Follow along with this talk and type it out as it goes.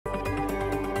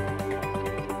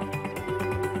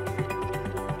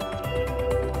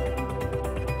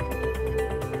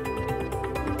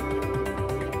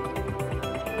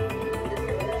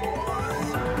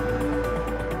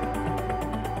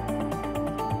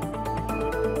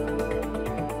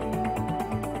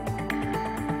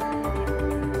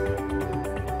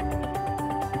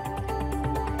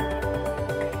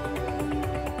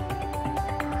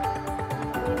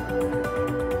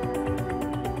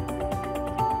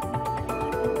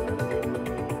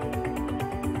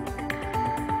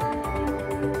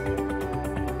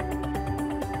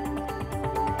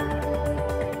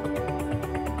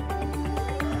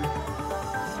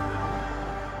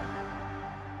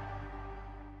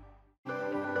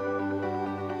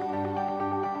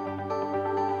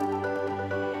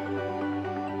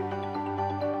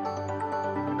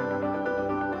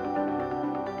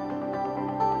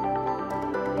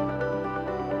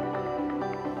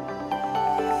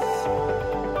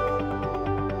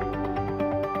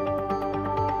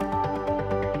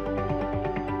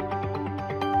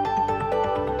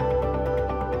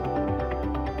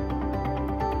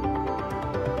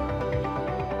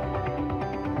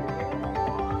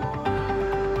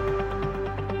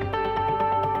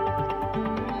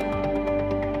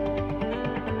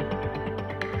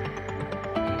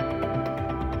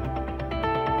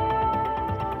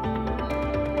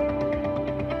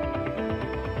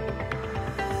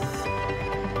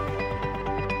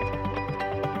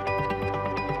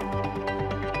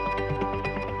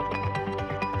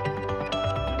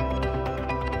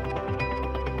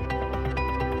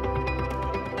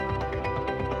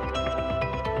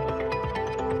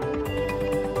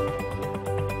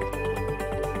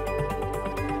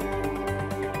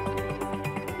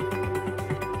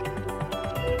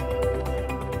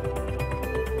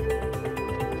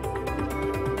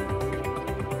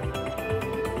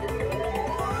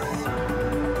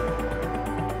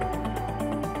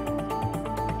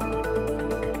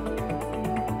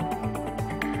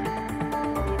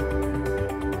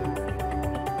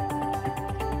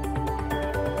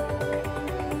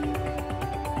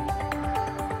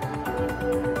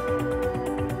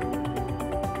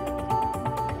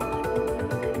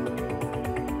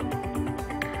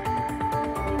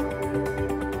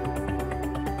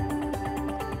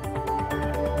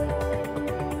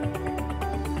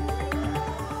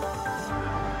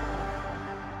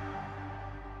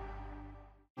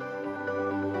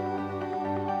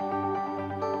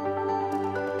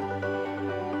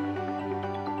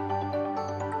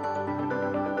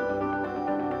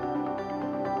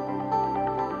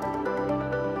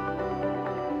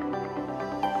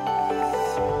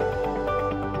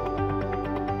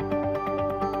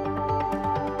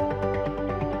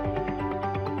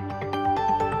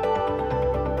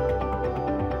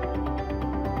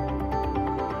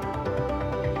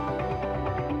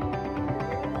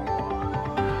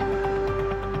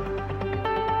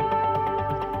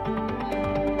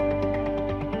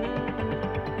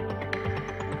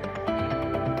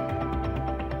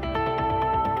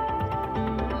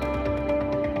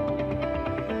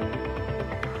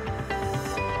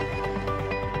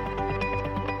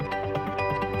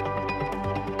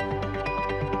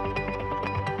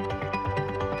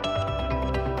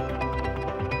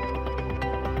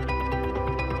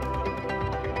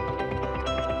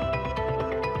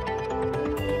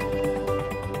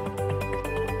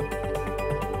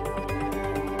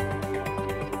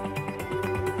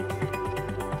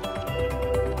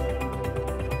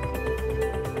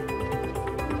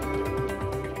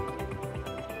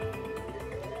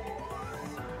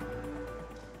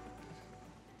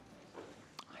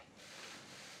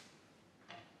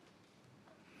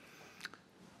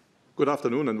Good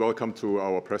afternoon and welcome to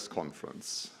our press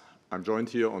conference. I'm joined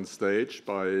here on stage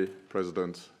by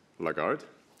President Lagarde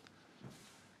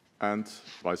and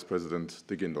Vice President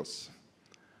de Guindos.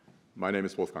 My name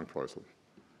is Wolfgang Preußel.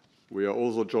 We are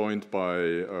also joined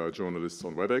by journalists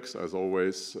on WebEx. As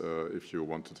always, if you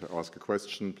want to ask a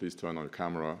question, please turn on your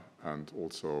camera and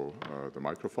also the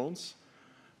microphones.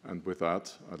 And with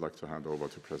that, I'd like to hand over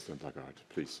to President Lagarde,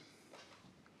 please.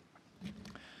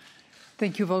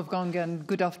 Thank you, Wolfgang, and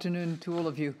good afternoon to all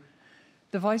of you.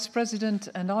 The Vice President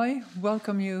and I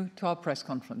welcome you to our press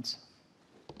conference.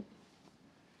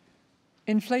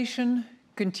 Inflation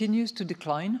continues to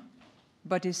decline,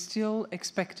 but is still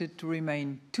expected to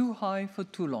remain too high for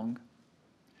too long.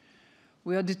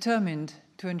 We are determined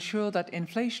to ensure that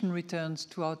inflation returns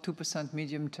to our 2%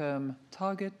 medium-term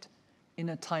target in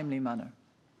a timely manner.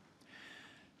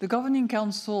 The Governing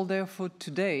Council, therefore,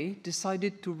 today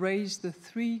decided to raise the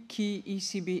three key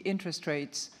ECB interest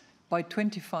rates by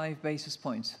 25 basis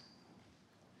points.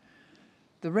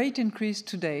 The rate increase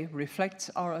today reflects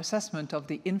our assessment of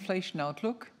the inflation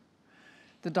outlook,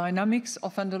 the dynamics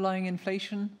of underlying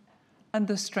inflation, and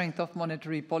the strength of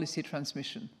monetary policy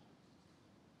transmission.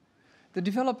 The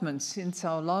developments since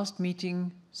our last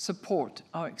meeting support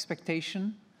our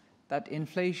expectation that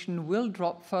inflation will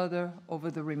drop further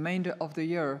over the remainder of the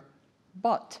year,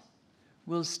 but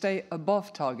will stay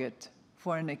above target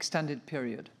for an extended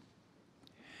period.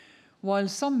 While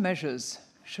some measures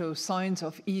show signs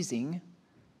of easing,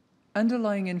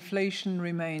 underlying inflation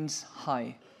remains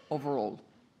high overall.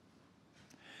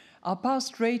 Our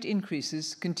past rate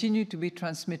increases continue to be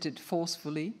transmitted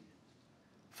forcefully.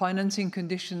 Financing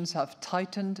conditions have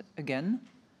tightened again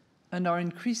and are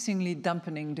increasingly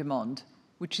dampening demand,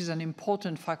 which is an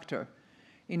important factor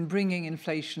in bringing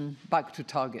inflation back to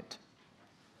target.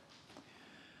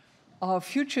 Our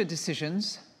future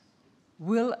decisions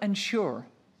will ensure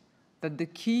that the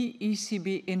key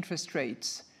ECB interest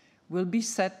rates will be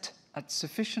set at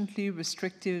sufficiently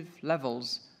restrictive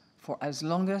levels for as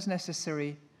long as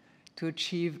necessary to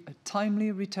achieve a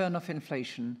timely return of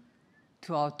inflation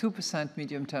to our 2%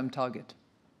 medium-term target.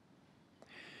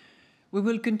 We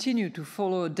will continue to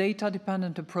follow a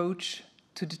data-dependent approach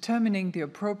to determining the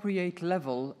appropriate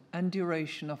level and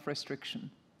duration of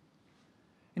restriction.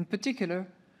 In particular,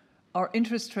 our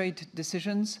interest rate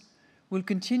decisions will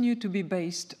continue to be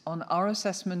based on our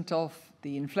assessment of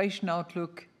the inflation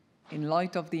outlook in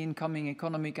light of the incoming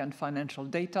economic and financial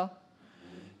data,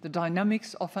 the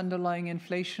dynamics of underlying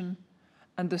inflation,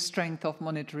 and the strength of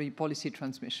monetary policy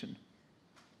transmission.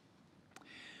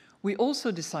 We also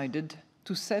decided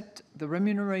to set the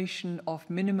remuneration of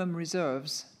minimum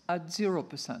reserves at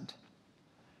 0%.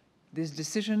 This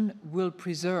decision will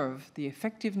preserve the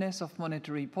effectiveness of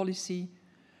monetary policy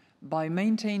by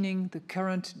maintaining the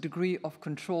current degree of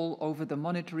control over the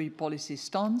monetary policy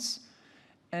stance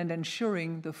and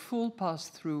ensuring the full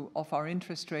pass-through of our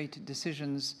interest rate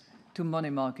decisions to money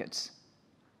markets.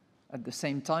 At the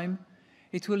same time,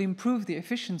 it will improve the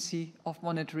efficiency of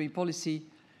monetary policy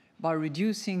by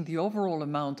reducing the overall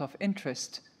amount of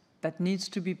interest that needs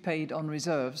to be paid on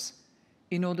reserves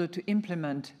in order to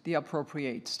implement the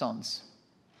appropriate stance.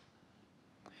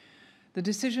 The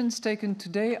decisions taken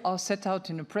today are set out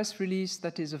in a press release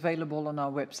that is available on our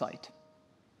website.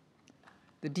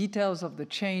 The details of the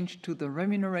change to the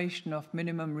remuneration of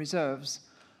minimum reserves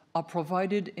are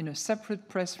provided in a separate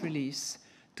press release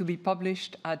to be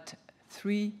published at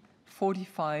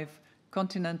 3:45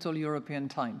 Continental European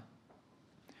Time.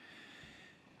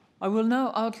 I will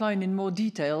now outline in more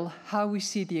detail how we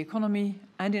see the economy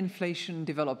and inflation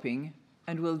developing,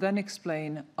 and will then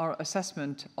explain our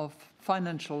assessment of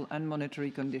financial and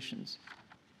monetary conditions.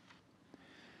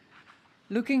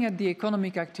 Looking at the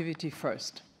economic activity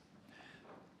first,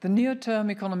 the near-term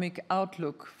economic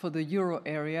outlook for the euro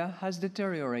area has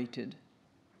deteriorated,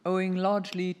 owing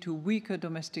largely to weaker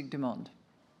domestic demand.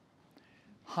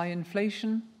 High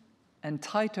inflation and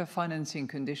tighter financing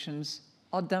conditions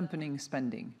are dampening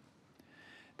spending.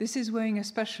 This is weighing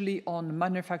especially on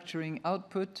manufacturing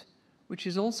output, which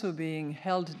is also being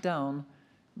held down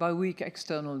by weak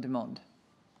external demand.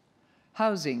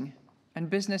 Housing and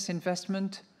business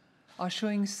investment are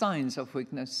showing signs of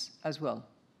weakness as well.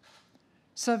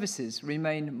 Services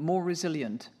remain more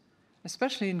resilient,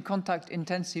 especially in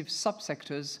contact-intensive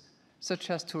subsectors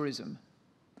such as tourism.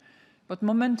 But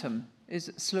momentum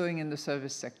is slowing in the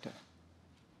service sector.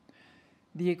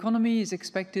 The economy is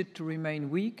expected to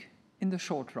remain weak in the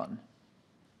short run.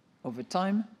 Over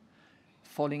time,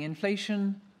 falling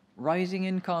inflation, rising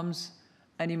incomes,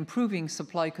 and improving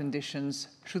supply conditions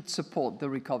should support the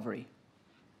recovery.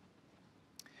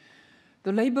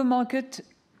 The labor market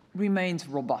remains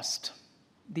robust.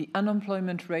 the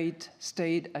unemployment rate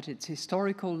stayed at its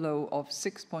historical low of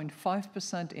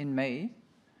 6.5% in May,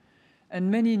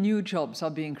 and many new jobs are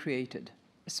being created,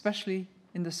 especially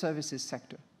in the services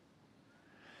sector.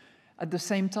 At the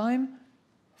same time,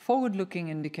 forward-looking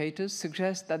indicators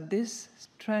suggest that this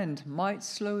trend might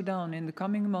slow down in the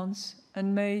coming months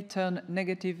and may turn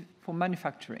negative for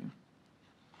manufacturing.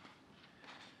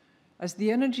 As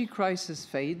the energy crisis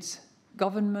fades,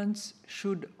 governments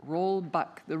should roll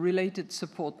back the related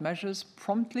support measures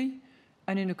promptly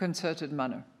and in a concerted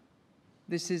manner.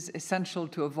 This is essential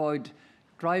to avoid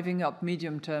driving up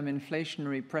medium-term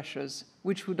inflationary pressures,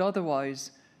 which would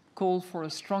otherwise call for a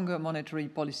stronger monetary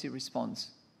policy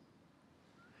response.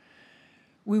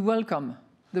 We welcome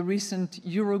the recent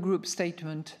Eurogroup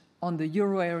statement on the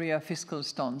euro area fiscal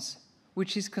stance,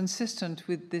 which is consistent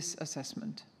with this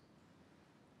assessment.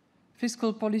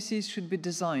 Fiscal policies should be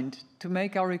designed to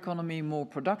make our economy more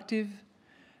productive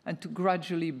and to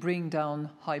gradually bring down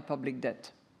high public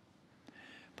debt.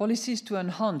 Policies to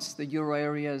enhance the euro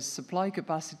area's supply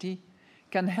capacity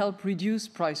can help reduce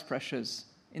price pressures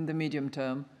in the medium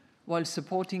term while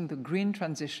supporting the green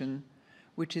transition,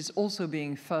 which is also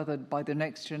being furthered by the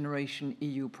Next Generation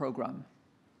EU programme.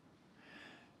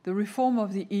 The reform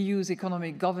of the EU's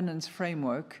economic governance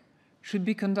framework should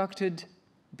be concluded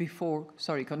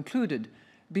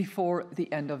before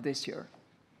the end of this year.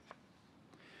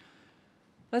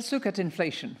 Let's look at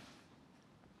inflation.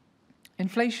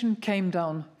 Inflation came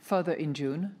down further in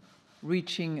June,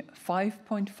 reaching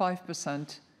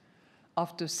 5.5%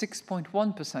 after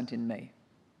 6.1% in May.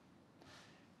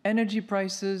 Energy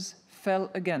prices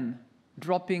fell again,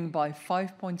 dropping by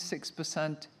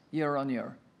 5.6%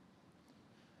 year-on-year.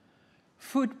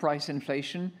 Food price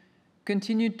inflation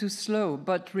continued to slow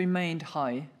but remained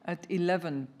high at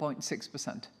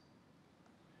 11.6%.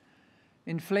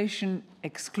 Inflation,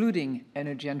 excluding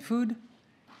energy and food,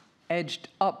 edged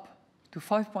up to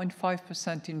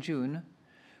 5.5% in June,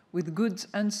 with goods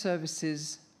and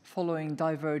services following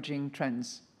diverging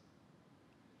trends.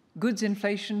 Goods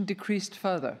inflation decreased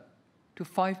further to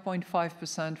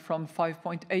 5.5% from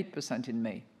 5.8% in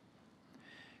May.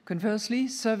 Conversely,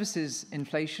 services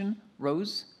inflation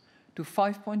rose to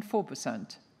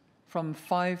 5.4% from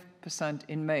 5%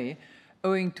 in May,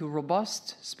 owing to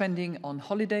robust spending on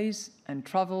holidays and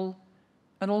travel,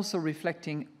 and also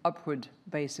reflecting upward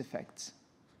base effects.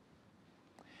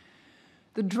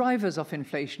 The drivers of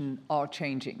inflation are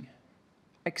changing.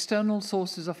 External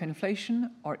sources of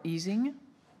inflation are easing.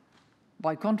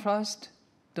 By contrast,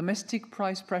 domestic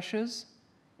price pressures,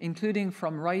 including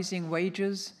from rising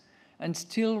wages and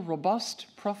still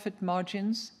robust profit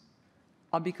margins,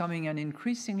 are becoming an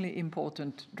increasingly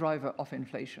important driver of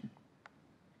inflation.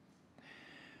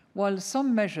 While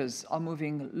some measures are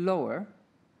moving lower,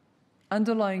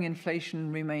 underlying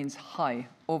inflation remains high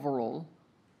overall,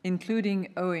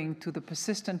 including owing to the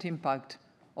persistent impact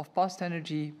of past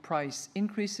energy price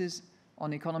increases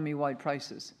on economy-wide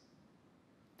prices.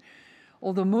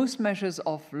 Although most measures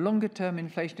of longer-term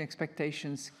inflation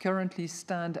expectations currently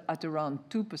stand at around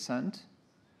 2%,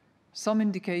 some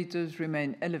indicators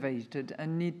remain elevated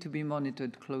and need to be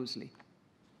monitored closely.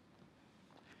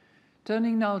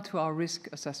 Turning now to our risk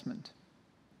assessment.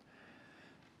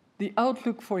 The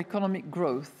outlook for economic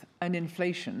growth and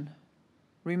inflation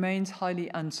remains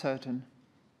highly uncertain.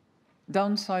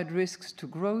 Downside risks to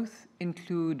growth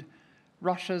include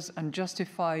Russia's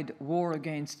unjustified war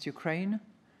against Ukraine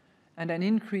and an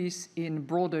increase in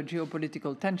broader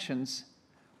geopolitical tensions,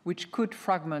 which could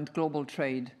fragment global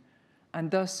trade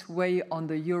and thus weigh on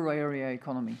the euro area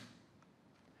economy.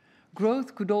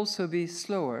 Growth could also be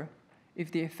slower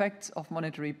if the effects of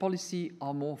monetary policy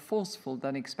are more forceful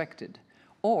than expected,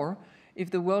 or if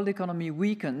the world economy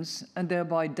weakens and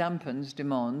thereby dampens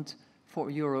demand for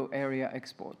euro area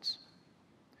exports.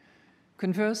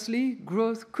 Conversely,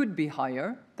 growth could be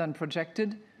higher than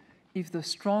projected if the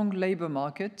strong labor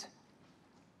market,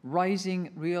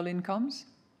 rising real incomes,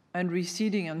 and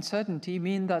receding uncertainty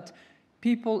mean that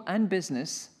people and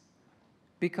business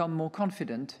become more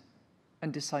confident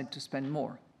and decide to spend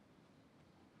more.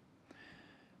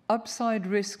 Upside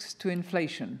risks to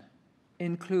inflation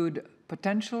include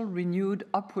potential renewed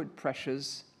upward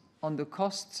pressures on the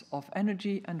costs of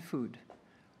energy and food,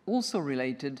 also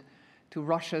related to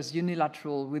Russia's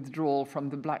unilateral withdrawal from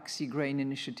the Black Sea Grain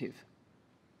Initiative.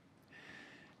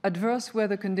 Adverse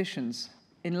weather conditions,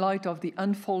 in light of the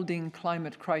unfolding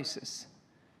climate crisis,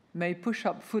 may push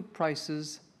up food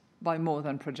prices by more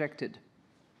than projected.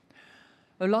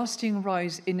 A lasting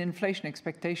rise in inflation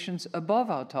expectations above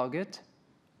our target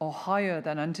or higher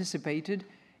than anticipated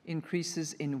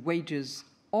increases in wages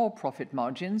or profit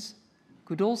margins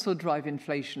could also drive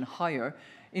inflation higher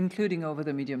including over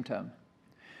the medium term.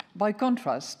 By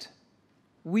contrast,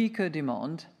 weaker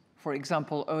demand, for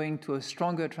example, owing to a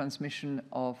stronger transmission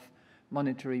of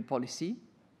monetary policy,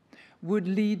 would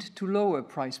lead to lower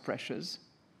price pressures,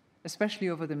 especially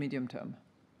over the medium term.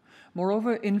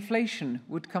 Moreover, inflation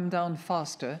would come down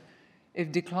faster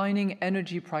if declining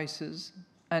energy prices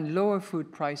and lower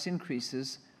food price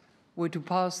increases were to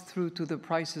pass through to the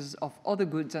prices of other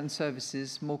goods and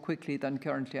services more quickly than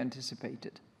currently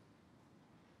anticipated.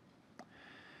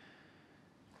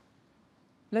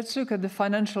 Let's look at the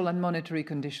financial and monetary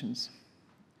conditions.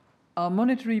 Our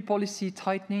monetary policy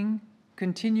tightening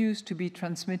continues to be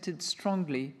transmitted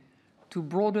strongly to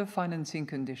broader financing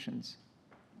conditions.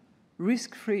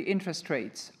 Risk-free interest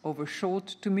rates over short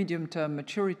to medium-term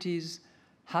maturities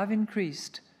have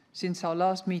increased since our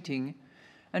last meeting,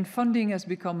 and funding has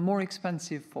become more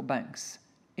expensive for banks,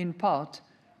 in part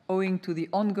owing to the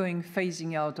ongoing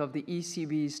phasing out of the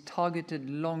ECB's targeted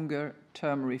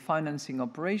longer-term refinancing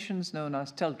operations known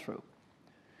as TLTRO.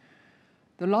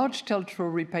 The large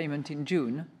TLTRO repayment in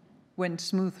June went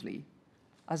smoothly,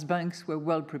 as banks were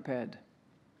well prepared.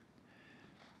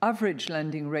 Average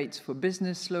lending rates for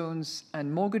business loans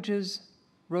and mortgages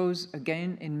rose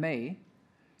again in May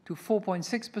to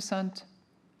 4.6%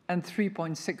 and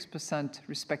 3.6%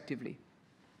 respectively.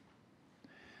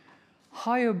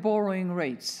 Higher borrowing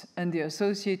rates and the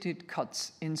associated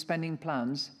cuts in spending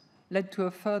plans led to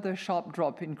a further sharp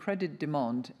drop in credit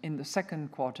demand in the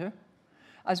second quarter,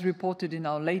 as reported in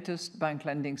our latest bank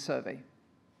lending survey.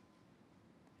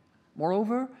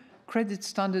 Moreover, credit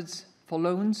standards for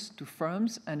loans to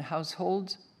firms and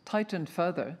households tightened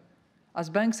further, as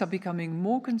banks are becoming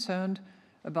more concerned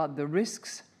about the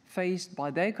risks faced by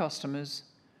their customers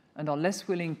and are less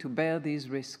willing to bear these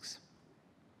risks.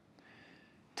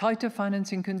 Tighter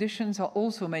financing conditions are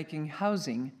also making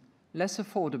housing less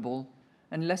affordable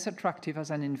and less attractive as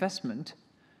an investment,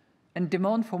 and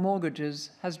demand for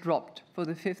mortgages has dropped for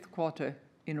the fifth quarter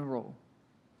in a row.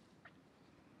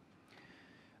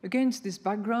 Against this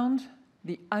background,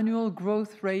 the annual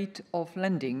growth rate of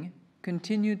lending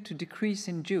continued to decrease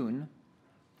in June,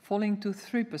 falling to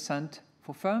 3%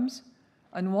 for firms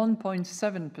and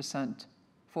 1.7%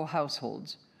 for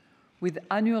households, with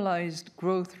annualized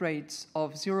growth rates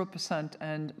of 0%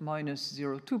 and minus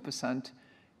 0.2%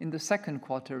 in the second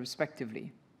quarter,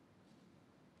 respectively.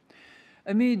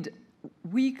 Amid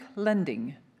weak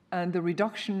lending and the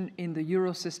reduction in the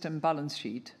Eurosystem balance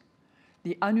sheet,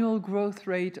 the annual growth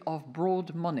rate of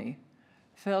broad money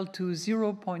fell to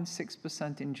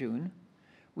 0.6% in June,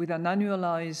 with an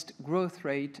annualized growth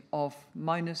rate of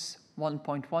minus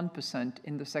 1.1%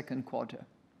 in the second quarter.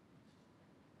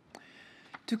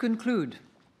 To conclude,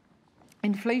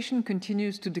 inflation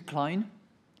continues to decline,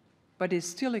 but is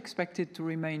still expected to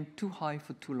remain too high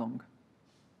for too long.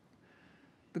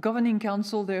 The Governing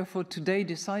Council therefore today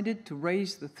decided to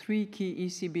raise the three key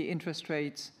ECB interest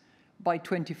rates by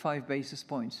 25 basis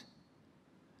points.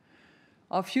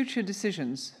 Our future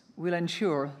decisions will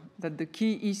ensure that the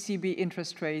key ECB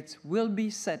interest rates will be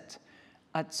set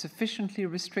at sufficiently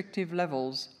restrictive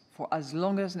levels for as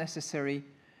long as necessary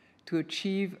to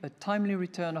achieve a timely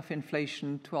return of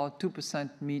inflation to our 2%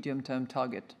 medium-term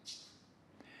target.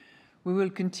 We will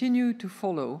continue to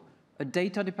follow a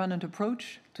data-dependent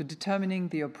approach to determining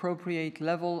the appropriate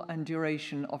level and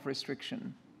duration of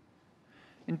restriction.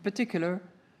 In particular,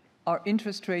 our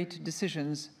interest rate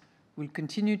decisions will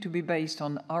continue to be based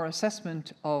on our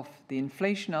assessment of the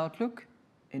inflation outlook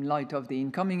in light of the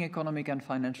incoming economic and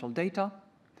financial data,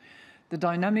 the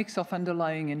dynamics of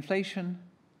underlying inflation,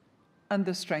 and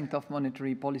the strength of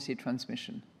monetary policy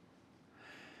transmission.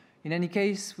 In any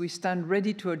case, we stand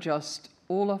ready to adjust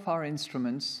all of our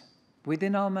instruments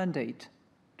within our mandate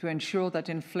to ensure that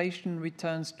inflation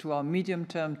returns to our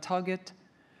medium-term target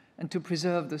and to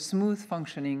preserve the smooth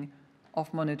functioning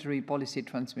of monetary policy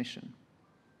transmission.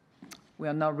 We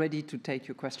are now ready to take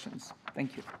your questions.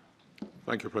 Thank you.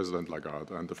 Thank you, President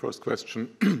Lagarde. And the first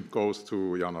question goes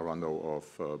to Jana Rando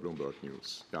of Bloomberg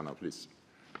News. Jana, please.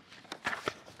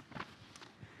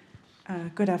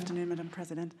 Good afternoon, Madam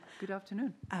President. Good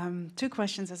afternoon. Two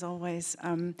questions, as always.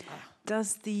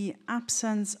 Does the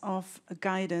absence of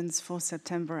guidance for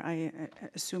September, I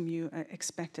assume you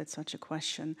expected such a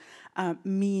question,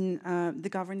 mean the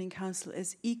Governing Council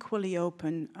is equally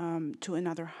open to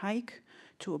another hike,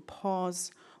 to a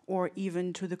pause, or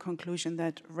even to the conclusion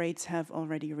that rates have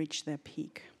already reached their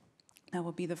peak? That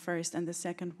would be the first. And the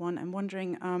second one, I'm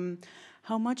wondering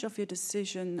how much of your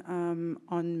decision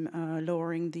on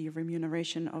lowering the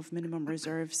remuneration of minimum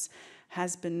reserves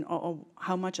has been, or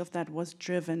how much of that was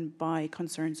driven by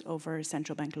concerns over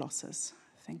central bank losses?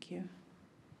 Thank you.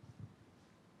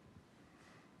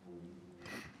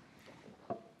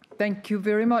 thank you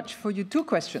very much for your two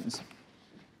questions.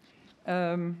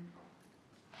 You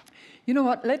know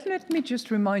what, let me just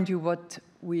remind you what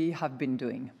we have been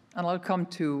doing. And I'll come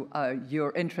to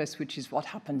your interest, which is what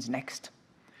happens next.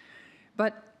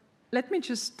 But let me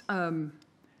just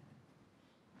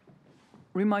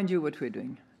remind you what we're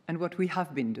doing and what we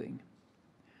have been doing.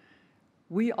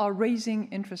 We are raising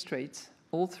interest rates,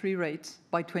 all three rates,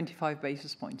 by 25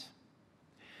 basis points.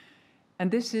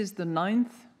 And this is the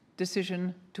 9th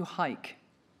decision to hike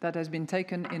that has been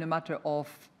taken in a matter of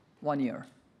 1 year.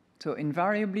 So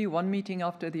invariably, one meeting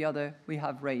after the other, we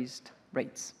have raised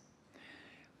rates.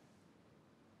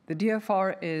 The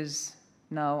DFR is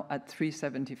now at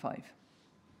 375.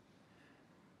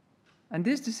 And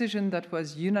this decision that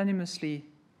was unanimously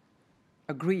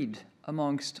agreed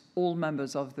amongst all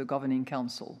members of the Governing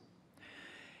Council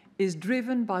is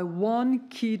driven by one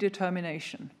key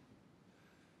determination,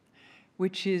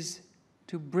 which is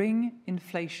to bring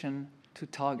inflation to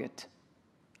target,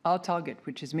 our target,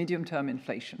 which is medium-term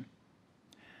inflation.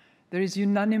 There is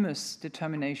unanimous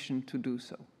determination to do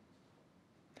so.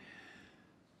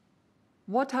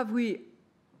 What have we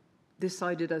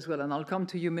decided as well? And I'll come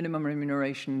to your minimum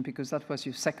remuneration because that was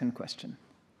your second question.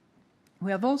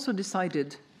 We have also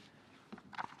decided,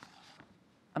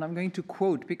 and I'm going to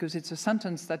quote because it's a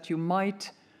sentence that you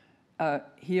might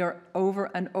hear over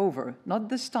and over, not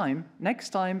this time, next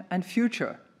time, and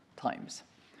future times.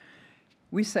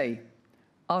 We say,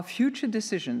 our future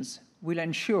decisions will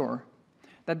ensure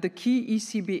that the key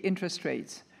ECB interest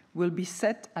rates will be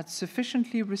set at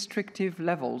sufficiently restrictive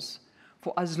levels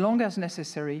for as long as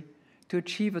necessary to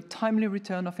achieve a timely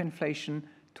return of inflation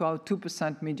to our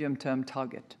 2% medium-term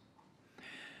target.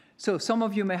 So some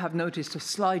of you may have noticed a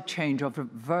slight change of a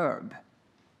verb.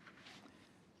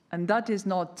 And that is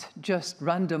not just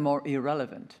random or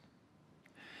irrelevant.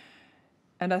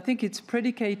 And I think it's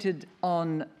predicated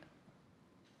on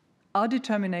our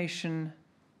determination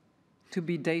to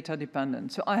be data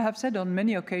dependent. So I have said on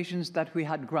many occasions that we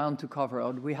had ground to cover,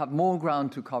 or we have more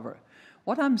ground to cover.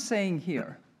 What I'm saying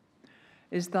here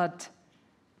is that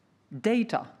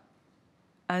data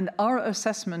and our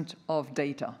assessment of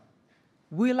data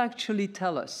will actually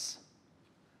tell us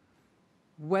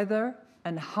whether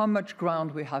and how much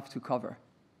ground we have to cover.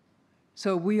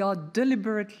 So we are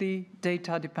deliberately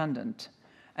data dependent,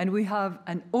 and we have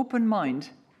an open mind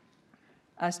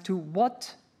as to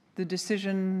what the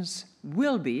decisions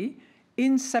will be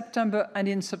in September and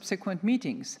in subsequent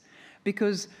meetings,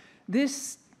 because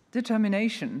this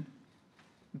determination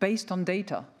based on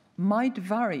data might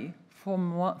vary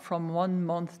from one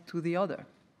month to the other.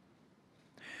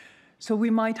 So we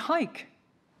might hike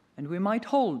and we might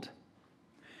hold.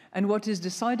 And what is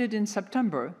decided in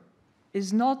September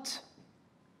is not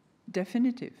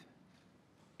definitive.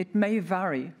 It may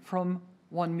vary from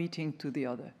one meeting to the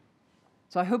other.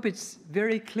 So I hope it's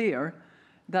very clear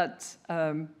that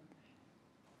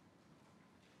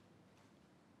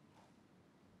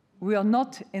we are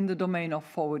not in the domain of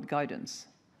forward guidance,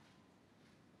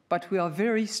 but we are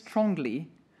very strongly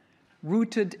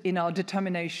rooted in our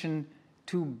determination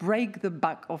to break the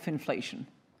back of inflation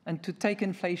and to take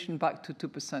inflation back to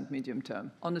 2% medium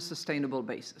term on a sustainable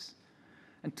basis.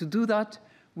 And to do that,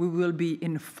 we will be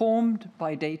informed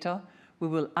by data, we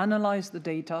will analyze the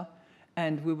data,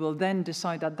 and we will then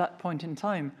decide at that point in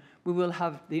time, we will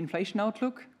have the inflation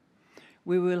outlook,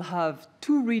 we will have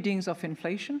 2 readings of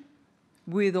inflation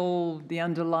with all the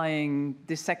underlying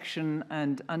dissection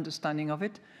and understanding of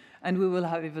it, and we will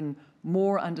have even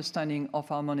more understanding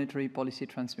of our monetary policy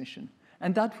transmission.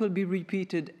 And that will be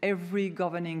repeated every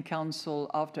governing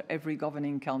council after every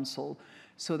governing council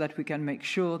so that we can make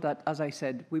sure that, as I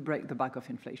said, we break the back of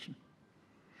inflation.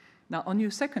 Now, on your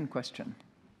second question,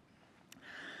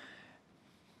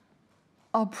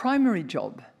 our primary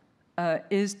job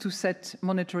is to set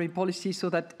monetary policy so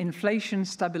that inflation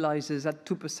stabilizes at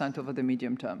 2% over the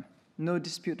medium term. No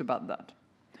dispute about that.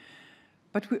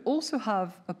 But we also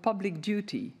have a public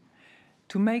duty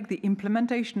to make the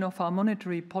implementation of our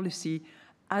monetary policy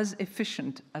as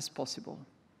efficient as possible.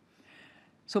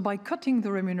 So by cutting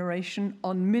the remuneration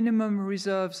on minimum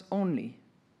reserves only,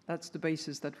 that's the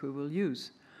basis that we will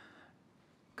use,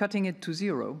 cutting it to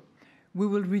 0, we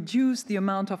will reduce the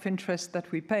amount of interest that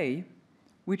we pay,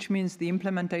 which means the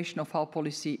implementation of our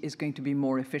policy is going to be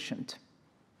more efficient.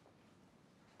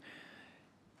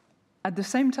 At the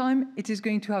same time, it is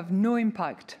going to have no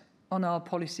impact on our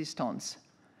policy stance,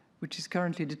 which is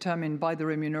currently determined by the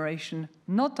remuneration,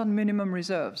 not on minimum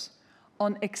reserves,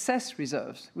 on excess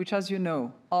reserves, which, as you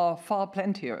know, are far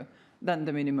plentier than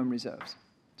the minimum reserves.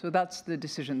 So that's the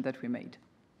decision that we made.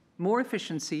 More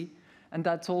efficiency And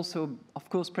that's also, of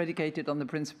course, predicated on the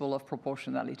principle of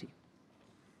proportionality.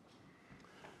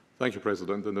 Thank you,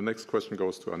 President. And the next question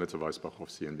goes to Annette Weisbach of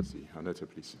CNBC. Annette,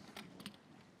 please.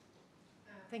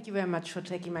 Thank you very much for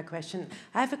taking my question.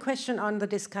 I have a question on the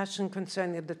discussion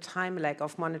concerning the time lag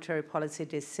of monetary policy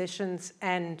decisions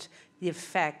and the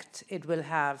effect it will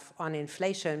have on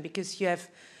inflation, because you have,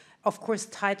 of course,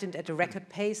 tightened at a record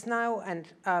pace now, and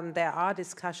there are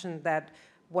discussions that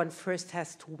one first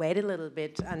has to wait a little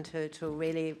bit until to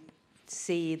really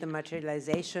see the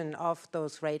materialization of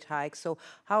those rate hikes. So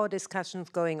how are discussions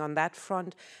going on that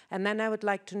front? And then I would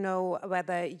like to know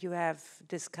whether you have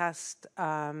discussed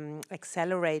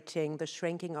accelerating the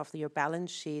shrinking of your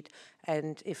balance sheet,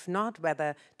 and if not,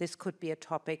 whether this could be a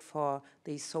topic for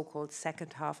the so-called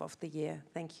second half of the year.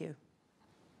 Thank you.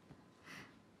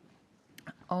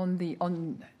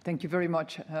 Thank you very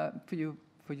much for your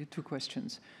two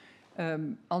questions.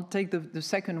 I'll take the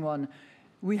second one.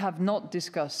 We have not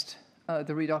discussed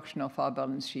the reduction of our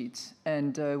balance sheets,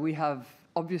 and we have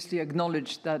obviously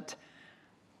acknowledged that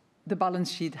the balance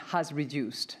sheet has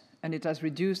reduced, and it has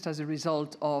reduced as a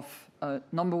result of,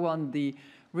 number one, the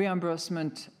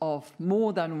reimbursement of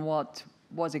more than what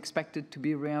was expected to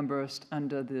be reimbursed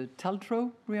under the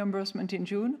TLTRO reimbursement in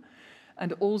June,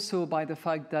 and also by the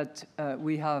fact that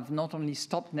we have not only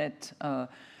stopped net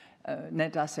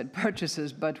asset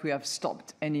purchases, but we have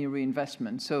stopped any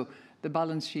reinvestment. So the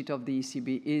balance sheet of the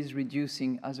ECB is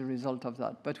reducing as a result of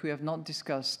that, but we have not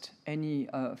discussed any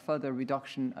further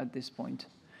reduction at this point.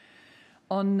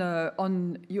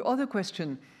 On your other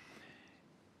question,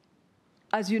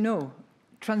 as you know,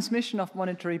 transmission of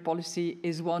monetary policy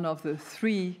is one of the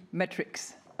three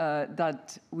metrics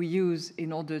that we use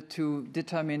in order to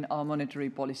determine our monetary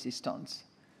policy stance,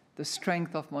 the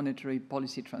strength of monetary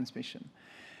policy transmission.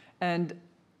 And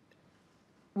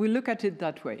we look at it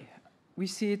that way. We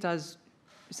see it as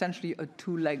essentially a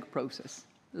two-leg process.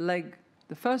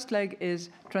 The first leg is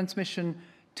transmission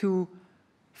to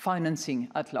financing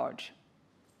at large.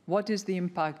 What is the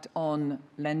impact on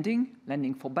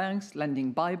lending for banks,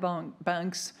 lending by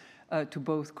banks to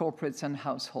both corporates and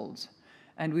households?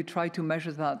 And we try to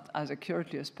measure that as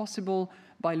accurately as possible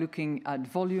by looking at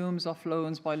volumes of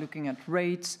loans, by looking at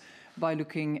rates, by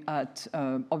looking at,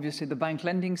 obviously, the bank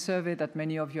lending survey that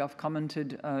many of you have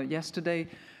commented yesterday,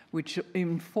 which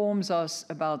informs us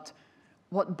about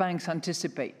what banks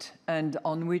anticipate and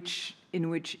in which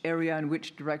area and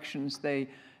which directions they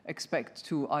expect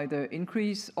to either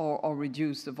increase or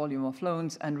reduce the volume of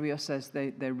loans and reassess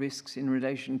their risks in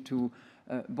relation to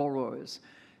borrowers.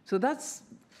 So that's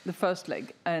the first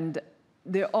leg. And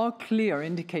there are clear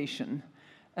indications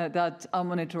that our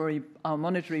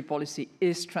monetary policy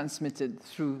is transmitted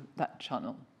through that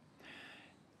channel.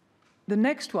 The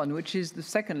next one, which is the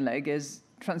second leg, is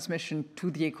transmission to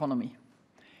the economy.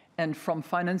 And from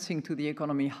financing to the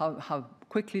economy, how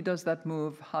quickly does that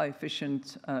move? How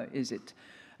efficient is it?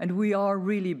 And we are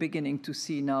really beginning to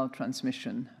see now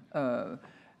transmission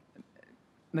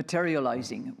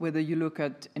materializing, whether you look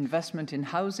at investment in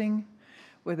housing,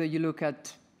 whether you look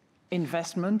at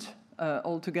investment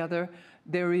altogether,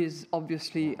 there is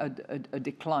obviously a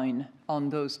decline on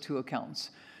those two accounts.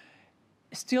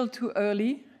 Still too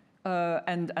early,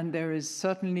 and there is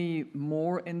certainly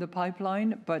more in the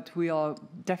pipeline, but we are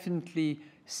definitely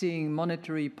seeing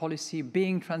monetary policy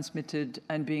being transmitted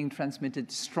and being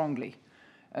transmitted strongly.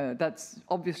 That's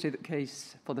obviously the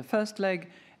case for the first leg,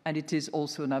 and it is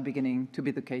also now beginning to be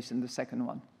the case in the second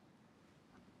one.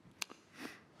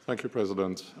 Thank you,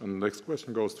 President. And the next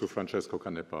question goes to Francesco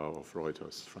Canepa of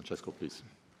Reuters. Francesco, please.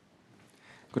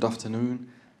 Good afternoon.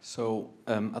 So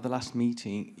at the last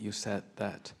meeting, you said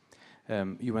that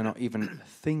you were not even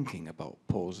thinking about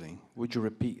pausing. Would you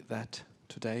repeat that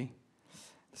today?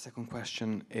 The second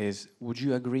question is, would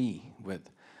you agree with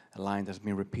a line that's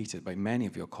been repeated by many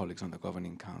of your colleagues on the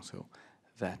Governing Council,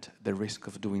 that the risk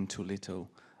of doing too little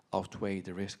outweigh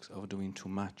the risks of doing too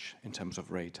much in terms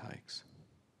of rate hikes?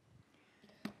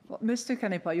 Well, Mr.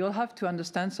 Canepa, you'll have to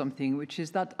understand something, which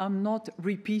is that I'm not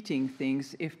repeating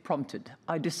things if prompted.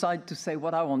 I decide to say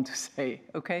what I want to say,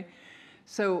 okay?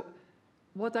 So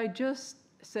what I just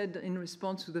said in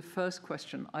response to the first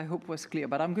question, I hope was clear,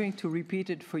 but I'm going to repeat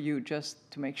it for you just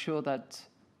to make sure that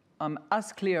I'm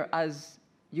as clear as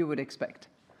you would expect.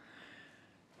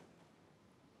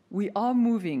 We are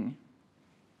moving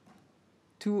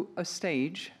to a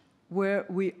stage where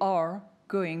we are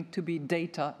going to be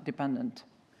data dependent.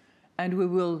 And we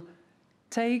will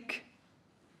take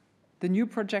the new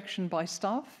projection by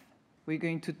staff. We're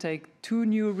going to take 2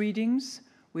 new readings.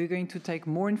 We're going to take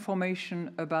more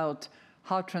information about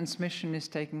how transmission is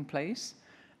taking place.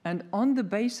 And on the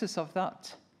basis of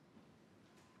that,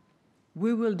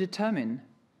 we will determine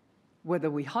whether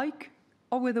we hike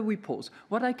or whether we pause.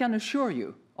 What I can assure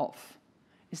you of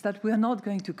is that we are not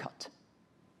going to cut.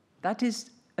 That is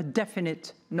a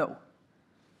definite no.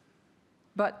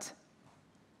 But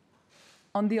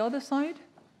on the other side,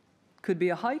 could be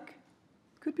a hike,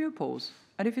 could be a pause.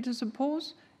 And if it is a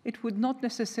pause, it would not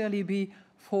necessarily be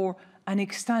for an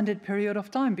extended period of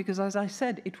time, because as I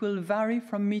said, it will vary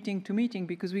from meeting to meeting,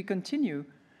 because we continue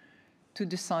to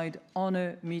decide on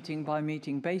a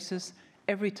meeting-by-meeting basis,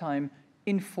 every time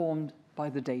informed by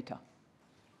the data.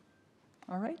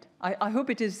 All right? I hope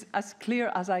it is as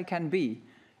clear as I can be,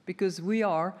 because we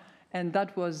are, and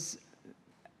that was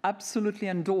absolutely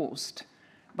endorsed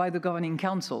by the Governing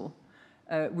Council,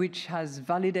 which has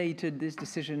validated this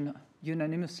decision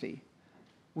unanimously.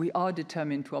 We are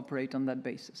determined to operate on that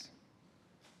basis.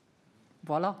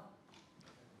 Voila.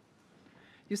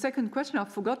 Your second question,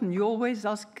 I've forgotten. You always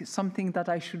ask something that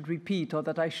I should repeat or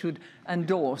that I should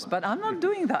endorse, but I'm not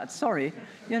doing that, sorry.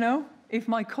 You know, if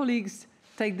my colleagues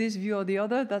take this view or the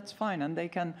other, that's fine, and they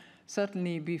can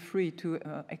certainly be free to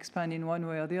expand in one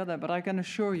way or the other, but I can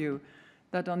assure you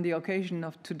that on the occasion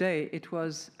of today, it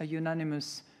was a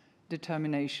unanimous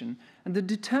determination. And the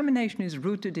determination is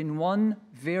rooted in one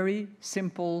very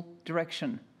simple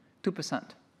direction, 2%.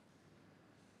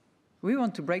 We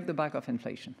want to break the back of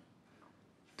inflation.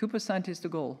 2% is the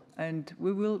goal, and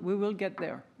we will get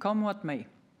there, come what may.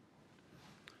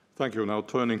 Thank you. Now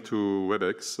turning to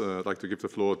WebEx, I'd like to give the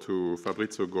floor to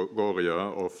Fabrizio Goria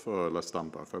of La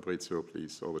Stampa. Fabrizio,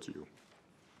 please, over to you.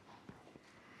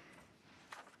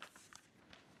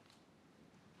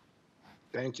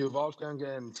 Thank you, Wolfgang,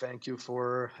 and thank you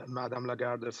for Madame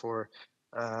Lagarde for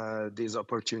this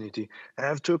opportunity. I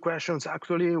have two questions.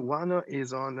 Actually, one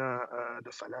is on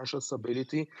the financial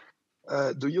stability.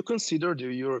 Do you consider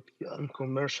the European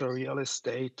commercial real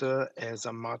estate as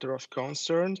a matter of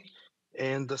concern?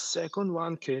 And the second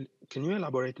one, can you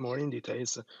elaborate more in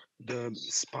details the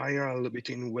spiral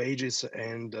between wages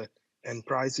and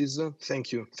prices?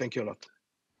 Thank you. Thank you a lot.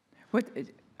 What,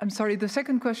 I'm sorry, the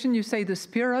second question, you say the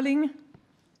spiraling?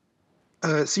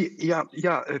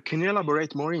 Can you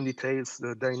elaborate more in details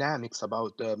the dynamics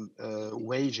about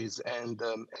wages and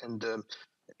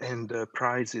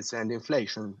prices and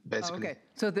inflation, basically? Okay,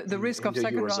 so the risk of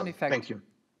second round effect. Thank you.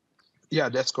 Yeah,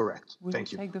 that's correct.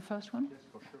 Thank you. Take the first one? Yes,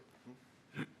 for sure.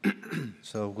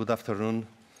 So, good afternoon.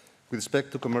 With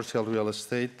respect to commercial real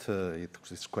estate,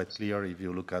 it's quite clear if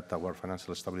you look at our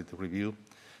financial stability review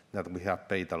that we have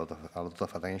paid a lot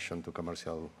of attention to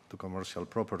commercial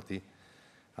property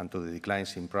and to the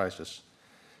declines in prices.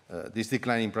 This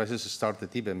decline in prices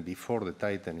started even before the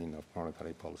tightening of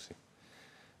monetary policy.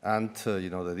 And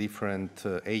the different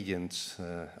agents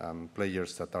and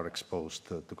players that are exposed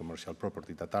to commercial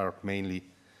property that are mainly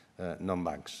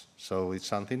non-banks. So it's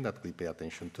something that we pay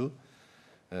attention to,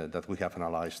 that we have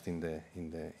analyzed in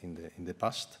the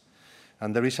past.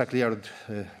 And there is a clear,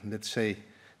 let's say,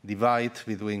 divide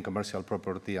between commercial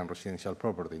property and residential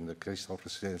property. In the case of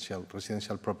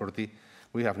residential property,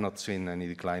 we have not seen any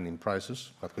decline in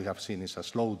prices. What we have seen is a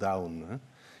slowdown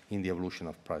in the evolution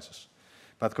of prices.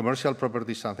 But commercial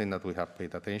property is something that we have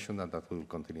paid attention and that we will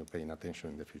continue paying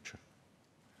attention in the future.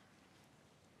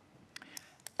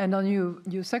 And on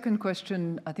your second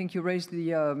question, I think you raised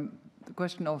the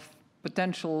question of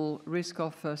potential risk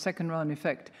of second round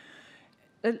effect.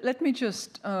 Let me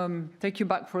just take you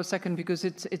back for a second, because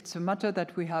it's a matter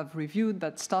that we have reviewed,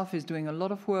 that staff is doing a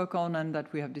lot of work on, and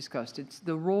that we have discussed. It's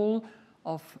the role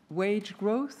of wage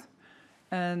growth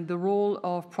and the role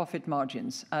of profit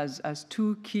margins as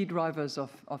two key drivers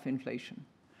of inflation,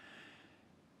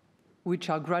 which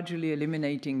are gradually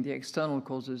eliminating the external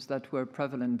causes that were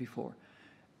prevalent before.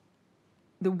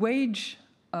 The wage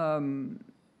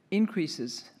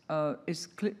increases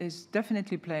is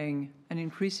definitely playing an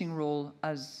increasing role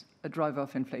as a driver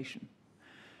of inflation.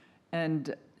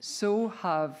 And so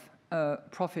have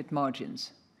profit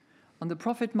margins. On the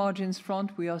profit margins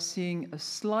front, we are seeing a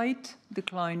slight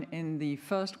decline in the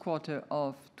first quarter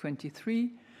of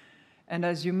 23. And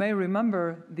as you may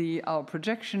remember, our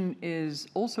projection is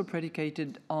also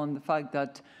predicated on the fact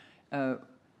that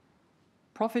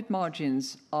profit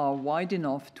margins are wide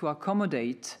enough to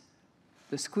accommodate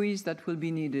the squeeze that will be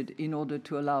needed in order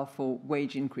to allow for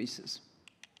wage increases.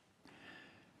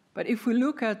 But if we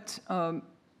look at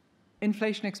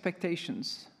inflation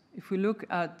expectations, if we look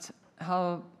at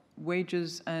how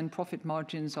wages and profit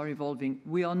margins are evolving,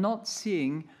 we are not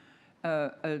seeing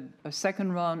a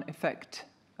second round effect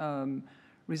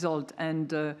result.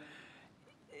 And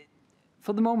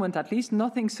for the moment, at least,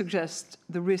 nothing suggests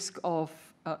the risk of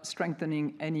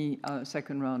strengthening any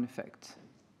second round effect.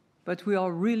 But we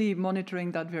are really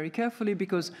monitoring that very carefully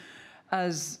because,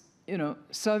 as you know,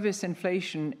 service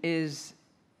inflation is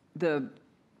the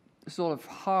sort of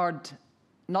hard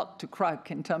nut to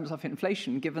crack in terms of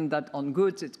inflation, given that on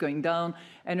goods it's going down,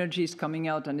 energy is coming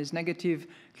out and is negative.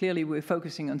 Clearly, we're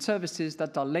focusing on services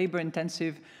that are labor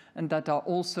intensive and that are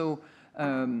also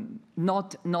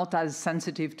not as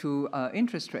sensitive to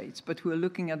interest rates. But we're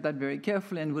looking at that very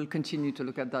carefully and we'll continue to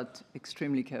look at that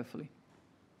extremely carefully.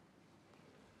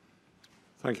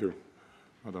 Thank you,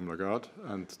 Madame Lagarde.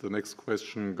 And the next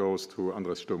question goes to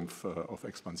Andres Stumpf of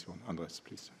Expansion. Andres,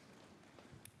 please.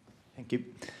 Thank you.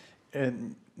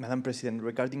 Madam President,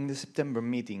 regarding the September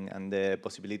meeting and the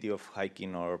possibility of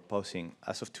hiking or pausing,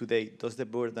 as of today, does the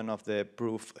burden of the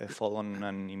proof fall on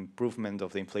an improvement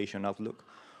of the inflation outlook?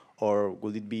 Or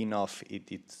would it be enough if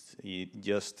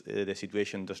the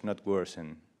situation does not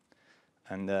worsen?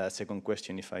 And second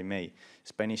question, if I may.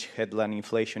 Spanish headline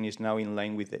inflation is now in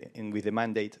line with the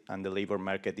mandate, and the labor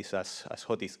market is as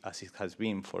hot as it has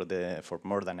been for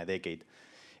more than a decade.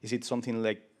 Is it something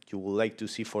like you would like to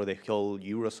see for the whole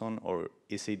Eurozone, or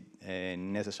is it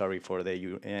necessary for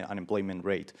the unemployment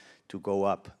rate to go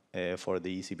up for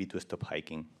the ECB to stop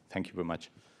hiking? Thank you very much.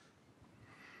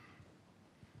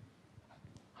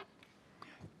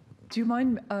 Do you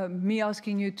mind me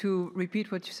asking you to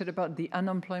repeat what you said about the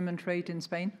unemployment rate in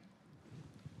Spain?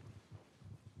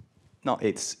 No,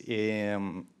 it's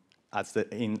at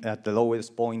the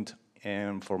lowest point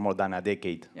for more than a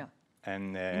decade. Yeah,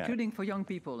 and including for young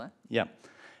people, eh? Yeah.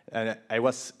 I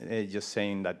was just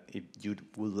saying that if you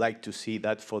would like to see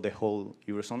that for the whole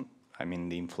Eurozone, I mean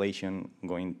the inflation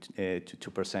going to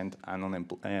 2% and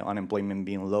unemployment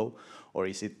being low, or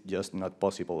is it just not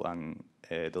possible and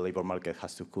the labor market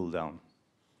has to cool down?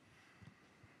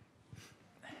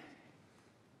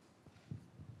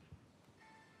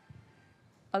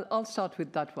 I'll start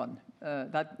with that one,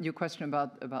 your question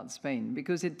about Spain,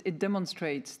 because it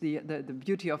demonstrates the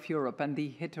beauty of Europe and the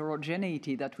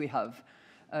heterogeneity that we have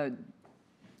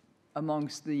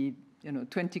amongst the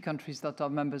 20 countries that are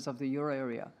members of the euro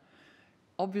area.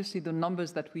 Obviously, the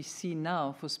numbers that we see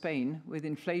now for Spain, with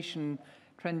inflation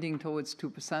trending towards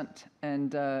 2%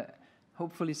 and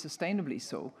hopefully sustainably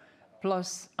so,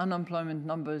 plus unemployment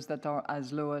numbers that are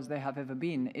as low as they have ever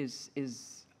been, is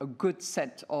a good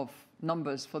set of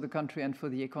numbers for the country and for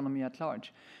the economy at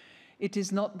large. It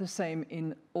is not the same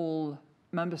in all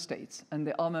member states, and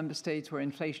there are member states where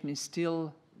inflation is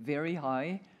still very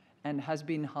high and has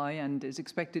been high and is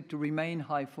expected to remain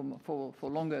high for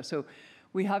longer. So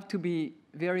we have to be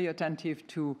very attentive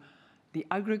to the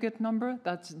aggregate number.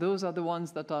 Those are the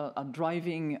ones that are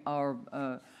driving our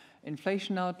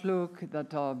inflation outlook,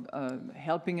 that are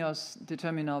helping us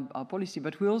determine our policy.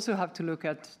 But we also have to look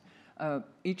at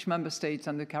each member state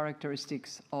and the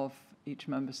characteristics of each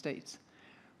member state.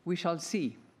 We shall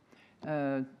see.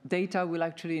 Data will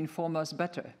actually inform us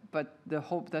better, but the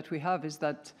hope that we have is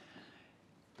that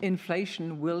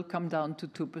inflation will come down to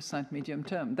 2% medium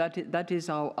term. That is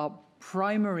our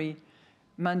primary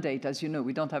mandate. As you know,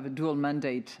 we don't have a dual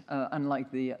mandate,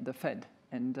 unlike the Fed,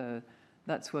 and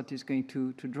that's what is going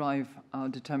to drive our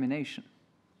determination.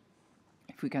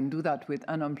 If we can do that with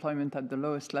unemployment at the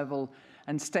lowest level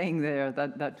and staying there,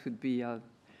 that would be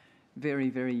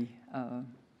very, very,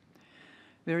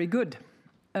 very good.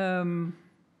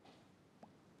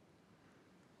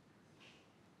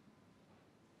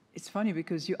 It's funny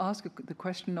because you ask the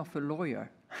question of a lawyer.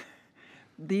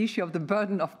 The issue of the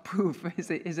burden of proof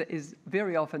is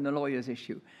very often a lawyer's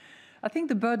issue. I think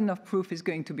the burden of proof is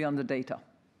going to be on the data,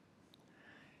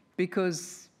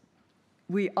 because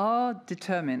we are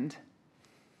determined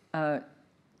to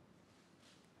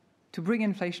bring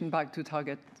inflation back to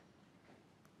target,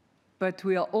 but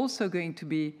we are also going to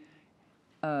be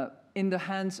in the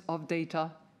hands of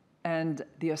data and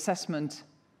the assessment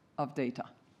of data.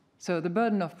 So the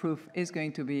burden of proof is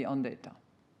going to be on data.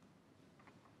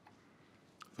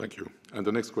 Thank you. And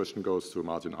the next question goes to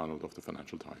Martin Arnold of the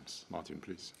Financial Times. Martin,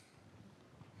 please.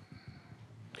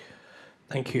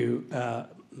 Thank you.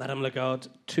 Madame Lagarde,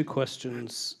 two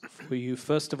questions for you.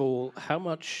 First of all, how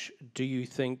much do you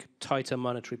think tighter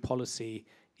monetary policy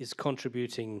is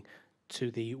contributing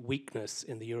to the weakness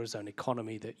in the Eurozone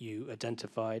economy that you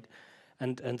identified?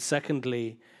 And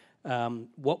secondly,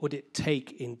 what would it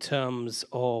take in terms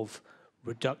of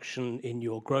reduction in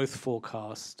your growth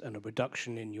forecast and a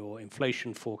reduction in your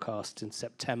inflation forecast in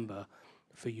September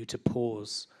for you to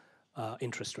pause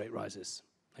interest rate rises?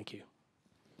 Thank you.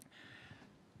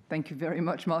 Thank you very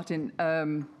much, Martin.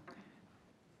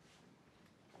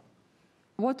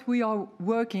 What we are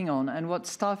working on and what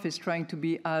staff is trying to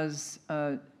be as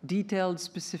detailed,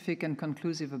 specific, and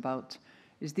conclusive about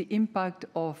is the impact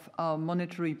of our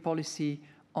monetary policy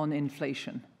on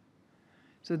inflation.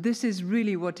 So this is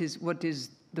really what is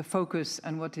the focus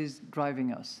and what is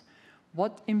driving us.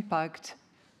 What impact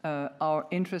our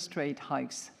interest rate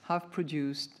hikes have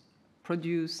produce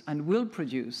and will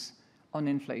produce on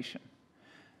inflation.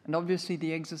 And obviously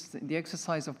the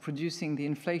exercise of producing the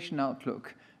inflation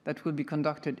outlook that will be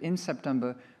conducted in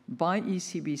September by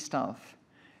ECB staff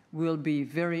will be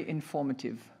very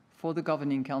informative for the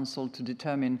Governing Council to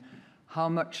determine how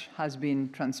much has been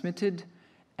transmitted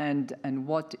and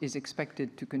what is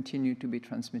expected to continue to be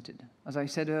transmitted. As I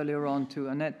said earlier on to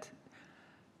Annette,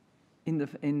 in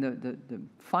the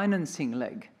financing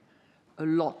leg, a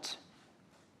lot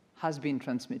has been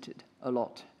transmitted, a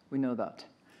lot, we know that.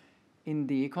 In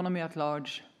the economy at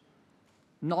large,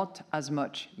 not as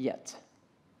much yet.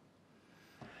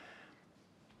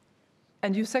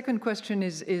 And your second question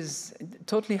is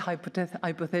totally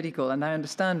hypothetical, and I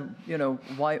understand, you know,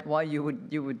 why you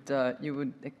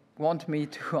would want me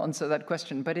to answer that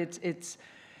question. But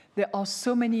there are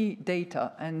so many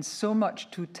data and so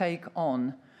much to take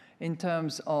on in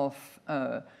terms of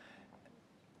the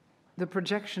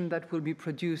projection that will be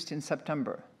produced in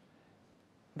September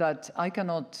that I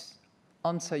cannot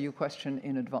answer your question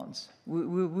in advance.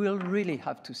 We will really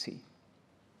have to see.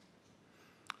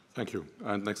 Thank you.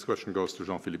 And next question goes to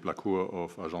Jean-Philippe Lacour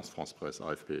of Agence France-Presse,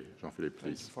 AFP. Jean-Philippe,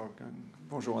 please.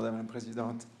 Bonjour, Madame la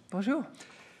Présidente. Bonjour.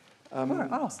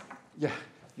 Yeah,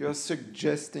 you're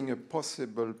suggesting a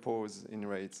possible pause in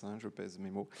rates, je pèse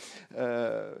mes mots,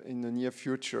 in the near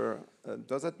future.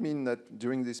 Does that mean that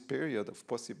during this period of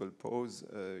possible pause,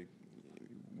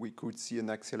 we could see an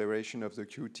acceleration of the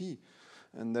QT?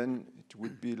 And then it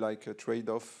would be like a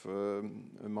trade-off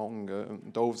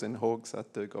among doves and hogs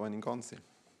at the Governing Council.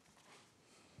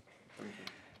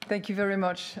 Thank you very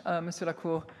much, Mr.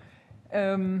 Lacour.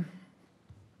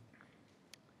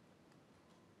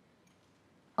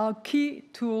 Our key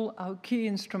tool, our key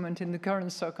instrument in the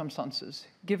current circumstances,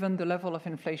 given the level of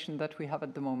inflation that we have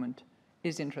at the moment,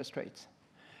 is interest rates.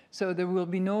 So there will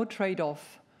be no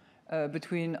trade-off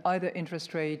between either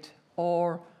interest rate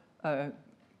or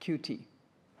QT.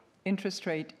 Interest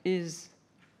rate is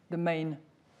the main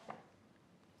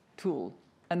tool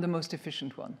and the most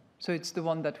efficient one. So it's the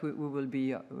one that we will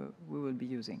be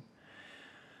using.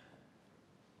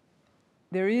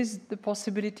 There is the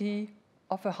possibility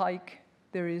of a hike.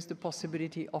 There is the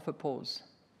possibility of a pause.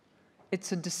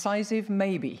 It's a decisive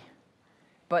maybe,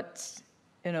 but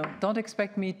don't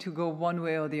expect me to go one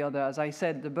way or the other. As I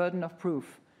said, the burden of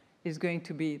proof is going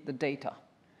to be the data.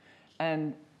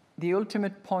 And the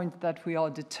ultimate point that we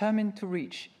are determined to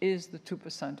reach is the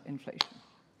 2% inflation.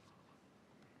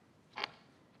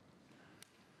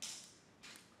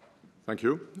 Thank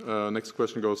you. Next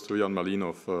question goes to Jan Malin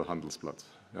of Handelsblatt.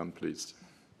 Jan, please.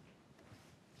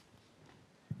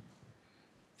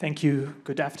 Thank you.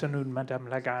 Good afternoon, Madame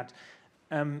Lagarde.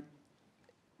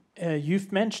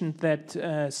 You've mentioned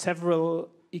that several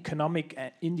economic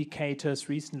indicators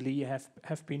recently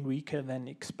have been weaker than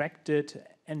expected,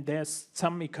 and there's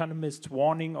some economists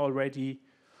warning already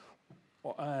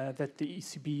that the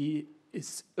ECB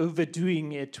is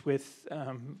overdoing it with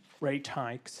rate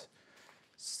hikes.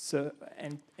 So,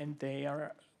 and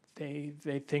they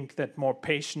think that more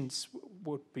patience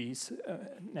would be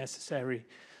necessary.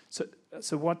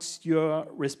 So what's your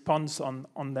response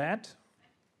on that?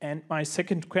 And my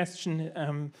second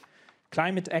question,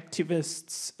 climate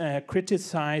activists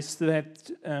criticize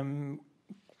that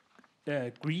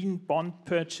green bond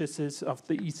purchases of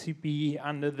the ECB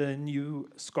under the new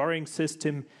scoring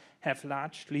system have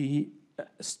largely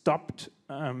stopped.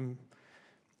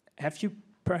 Have you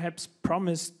perhaps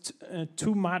promised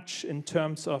too much in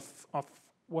terms of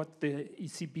what the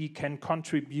ECB can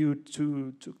contribute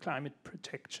to climate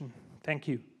protection? Thank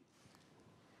you.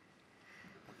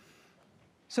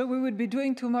 So we would be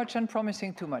doing too much and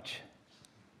promising too much.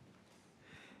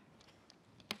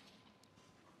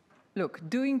 Look,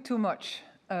 doing too much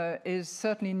is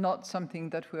certainly not something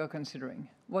that we are considering.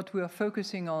 What we are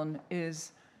focusing on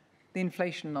is the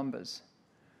inflation numbers.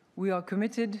 We are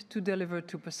committed to deliver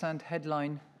 2%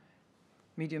 headline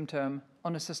medium term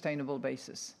on a sustainable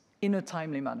basis in a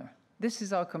timely manner. This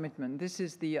is our commitment. This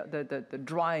is the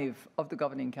drive of the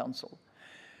Governing Council.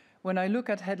 When I look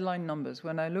at headline numbers,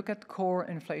 when I look at core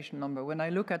inflation number, when I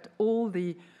look at all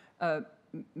the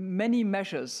many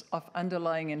measures of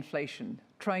underlying inflation,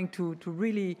 trying to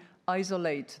really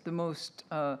isolate the most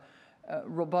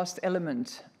robust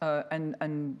element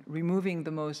and removing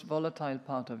the most volatile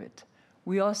part of it,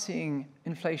 we are seeing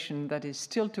inflation that is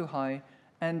still too high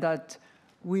and that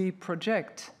we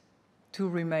project to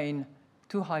remain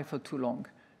too high for too long.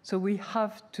 So we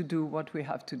have to do what we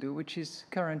have to do, which is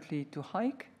currently to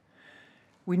hike.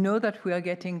 We know that we are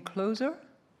getting closer,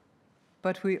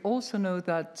 but we also know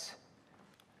that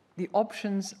the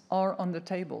options are on the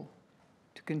table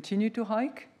to continue to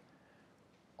hike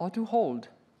or to hold.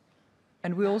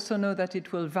 And we also know that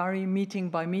it will vary meeting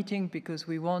by meeting because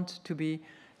we want to be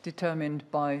determined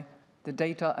by the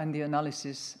data and the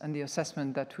analysis and the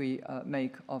assessment that we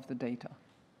make of the data.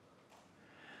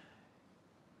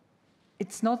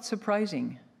 It's not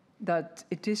surprising that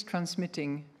it is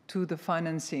transmitting to the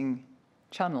financing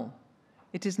channel.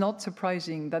 It is not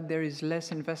surprising that there is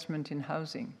less investment in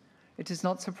housing. It is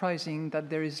not surprising that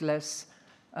there is less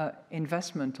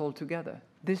investment altogether.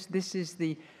 This is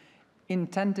the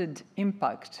intended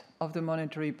impact of the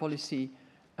monetary policy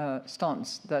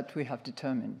stance that we have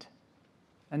determined.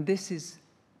 And this is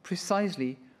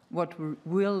precisely what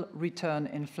will return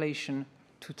inflation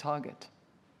to target.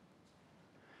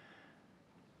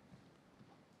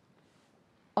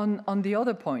 On the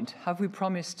other point, have we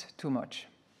promised too much?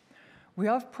 We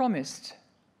have promised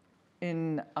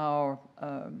in our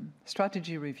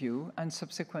strategy review and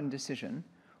subsequent decision,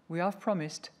 we have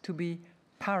promised to be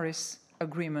Paris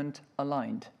Agreement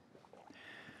aligned.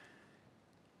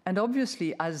 And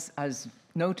obviously, as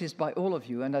noticed by all of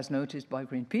you and as noticed by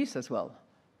Greenpeace as well,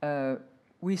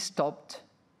 we stopped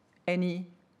any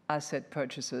asset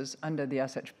purchases under the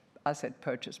asset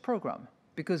purchase program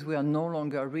because we are no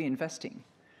longer reinvesting.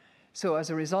 So as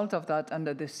a result of that,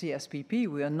 under the CSPP,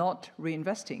 we are not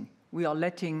reinvesting. We are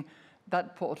letting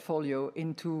that portfolio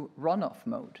into runoff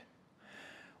mode.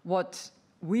 What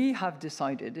we have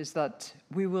decided is that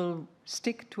we will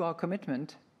stick to our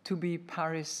commitment to be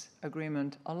Paris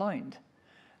Agreement aligned.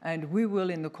 And we will,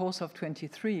 in the course of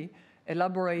 23,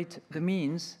 elaborate the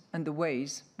means and the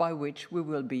ways by which we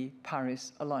will be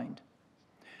Paris aligned.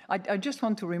 I just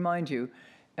want to remind you,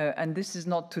 and this is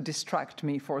not to distract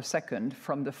me for a second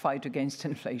from the fight against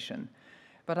inflation,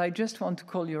 but I just want to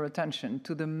call your attention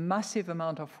to the massive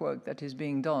amount of work that is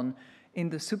being done in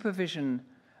the supervision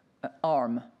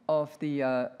arm of the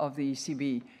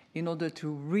ECB in order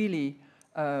to really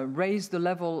raise the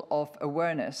level of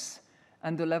awareness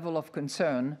and the level of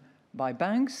concern by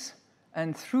banks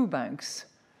and through banks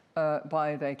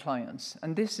by their clients.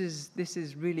 And this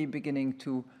is really beginning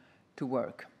to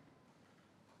work.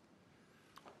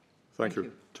 Thank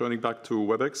you. Turning back to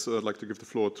WebEx, I'd like to give the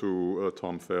floor to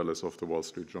Tom Fairless of the Wall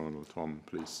Street Journal. Tom,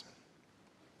 please.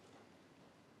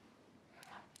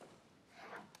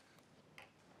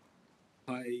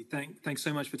 Hi, thanks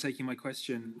so much for taking my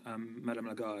question, Madame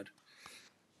Lagarde.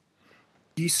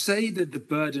 You say that the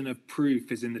burden of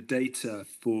proof is in the data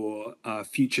for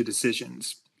future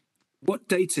decisions. What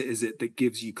data is it that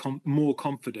gives you more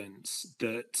confidence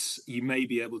that you may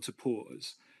be able to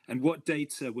pause? And what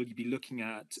data will you be looking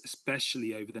at,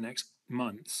 especially over the next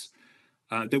months,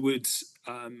 that would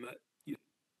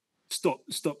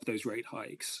stop those rate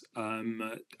hikes?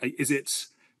 Is it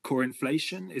core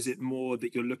inflation? Is it more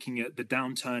that you're looking at the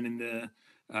downturn in the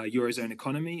Eurozone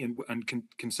economy and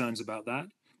concerns about that?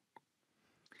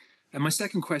 And my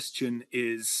second question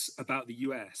is about the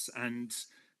US and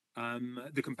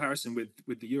the comparison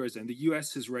with the Eurozone. The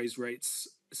US has raised rates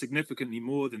significantly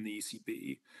more than the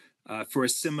ECB for a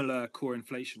similar core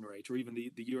inflation rate, or even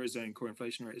the Eurozone core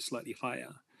inflation rate is slightly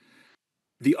higher.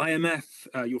 The IMF,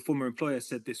 your former employer,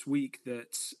 said this week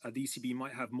that the ECB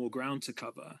might have more ground to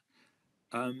cover.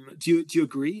 Do you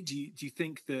agree? Do you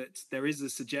think that there is a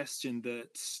suggestion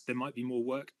that there might be more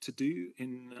work to do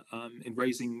in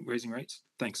raising rates?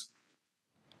 Thanks.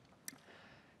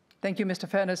 Thank you, Mr.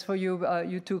 Fairness, for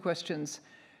you two questions.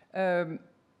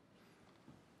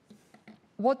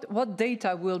 What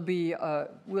data will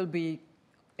be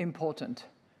important?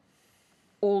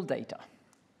 All data.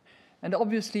 And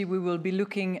obviously, we will be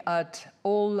looking at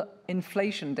all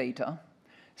inflation data.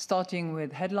 Starting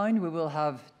with headline, we will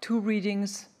have 2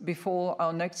 readings before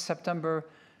our next September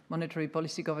Monetary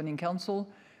Policy Governing Council.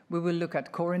 We will look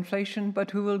at core inflation,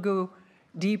 but we will go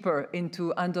deeper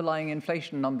into underlying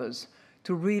inflation numbers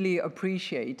to really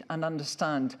appreciate and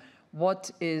understand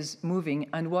what is moving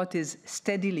and what is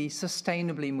steadily,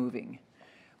 sustainably moving.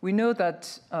 We know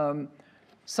that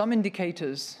some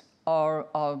indicators are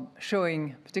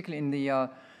showing, particularly in the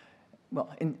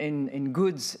in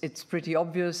goods, it's pretty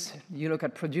obvious. You look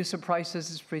at producer prices,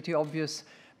 it's pretty obvious.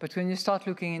 But when you start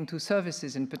looking into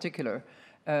services in particular,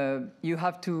 you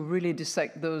have to really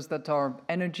dissect those that are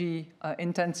energy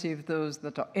intensive, those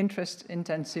that are interest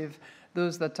intensive,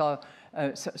 those that are,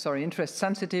 interest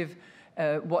sensitive,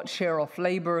 what share of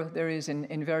labor there is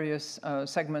in various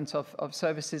segments of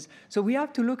services. So we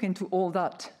have to look into all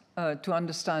that to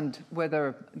understand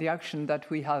whether the action that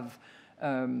we have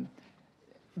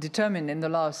determined in the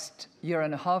last year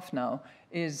and a half now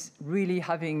is really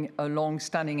having a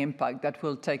long-standing impact that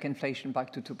will take inflation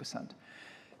back to 2%.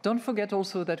 Don't forget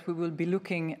also that we will be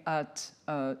looking at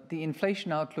the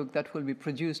inflation outlook that will be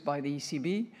produced by the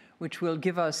ECB, which will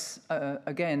give us,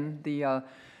 again, the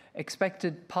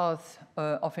expected path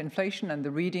of inflation, and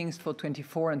the readings for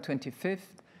 24 and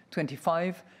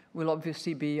 25 will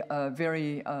obviously be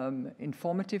very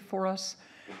informative for us.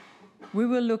 We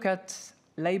will look at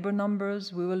labor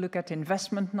numbers, we will look at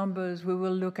investment numbers, we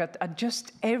will look at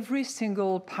just every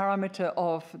single parameter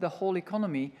of the whole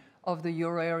economy of the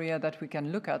euro area that we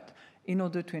can look at in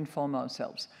order to inform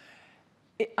ourselves.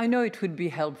 I know it would be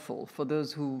helpful for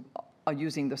those who are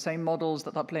using the same models,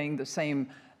 that are playing the same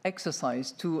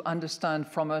exercise, to understand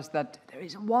from us that there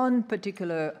is one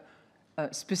particular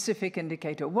specific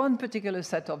indicator, one particular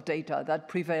set of data that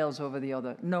prevails over the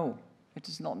other. No, it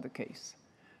is not the case.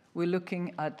 We're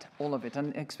looking at all of it,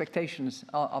 and expectations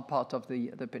are part of the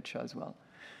picture as well.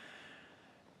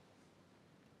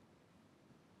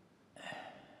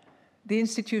 The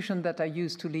institution that I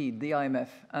used to lead, the IMF,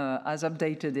 has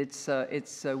updated its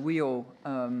WEO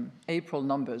April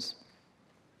numbers.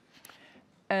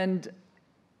 And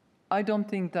I don't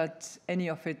think that any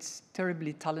of its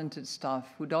terribly talented staff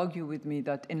would argue with me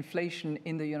that inflation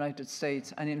in the United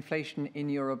States and inflation in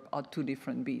Europe are two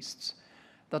different beasts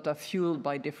that are fueled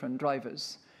by different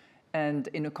drivers, and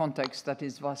in a context that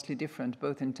is vastly different,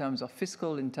 both in terms of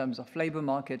fiscal, in terms of labor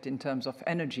market, in terms of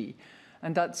energy.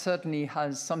 And that certainly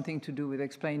has something to do with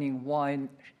explaining why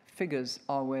figures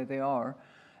are where they are.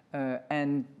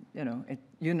 And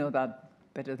you know that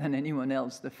better than anyone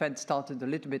else. The Fed started a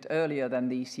little bit earlier than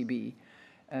the ECB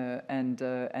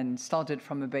and started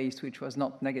from a base which was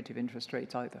not negative interest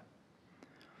rates either.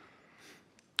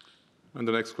 And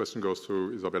the next question goes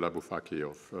to Isabella Bufacchi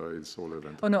of Il Sole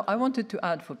 24. Oh no, I wanted to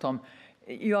add for Tom.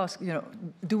 You asked,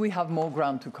 do we have more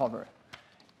ground to cover?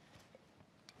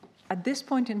 At this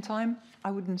point in time,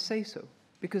 I wouldn't say so,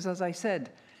 because as I said,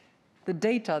 the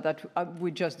data that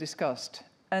we just discussed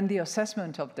and the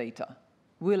assessment of data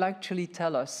will actually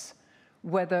tell us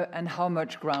whether and how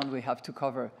much ground we have to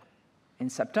cover in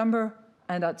September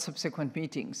and at subsequent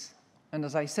meetings. And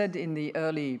as I said in the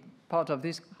early part of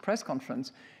this press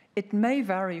conference, it may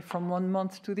vary from one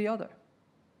month to the other.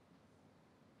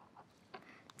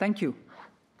 Thank you.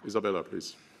 Isabella,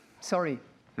 please. Sorry.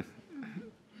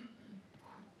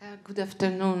 Good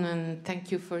afternoon, and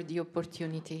thank you for the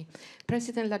opportunity.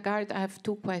 President Lagarde, I have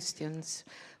two questions.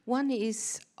 One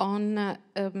is on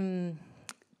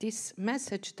this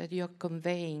message that you're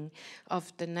conveying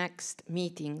of the next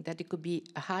meeting, that it could be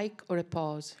a hike or a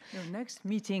pause. No, next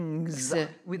meetings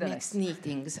with next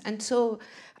meetings. And so,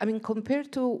 I mean,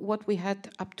 compared to what we had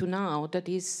up to now, that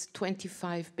is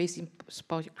 25 basis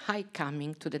point hike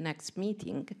coming to the next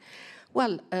meeting,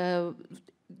 well,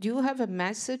 do you have a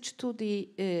message to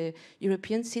the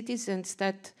European citizens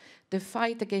that the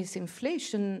fight against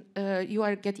inflation, you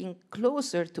are getting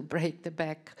closer to break the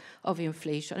back of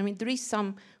inflation? I mean, there is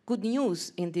some good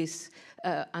news in this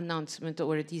announcement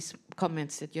or these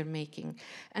comments that you're making.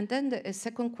 And then the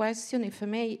second question, if I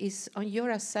may, is on your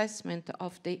assessment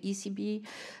of the ECB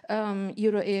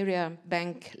Euro Area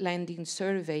Bank Lending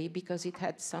Survey, because it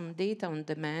had some data on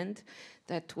demand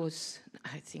that was,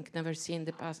 I think, never seen in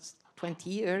the past 20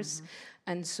 years. Mm-hmm.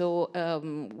 And so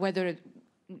whether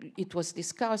it was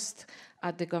discussed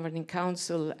at the Governing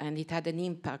Council and it had an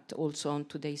impact also on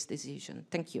today's decision.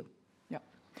 Thank you. Yeah,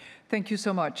 thank you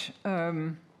so much.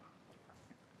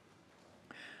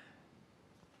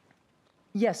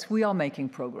 Yes, we are making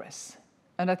progress.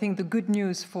 And I think the good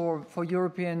news for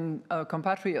European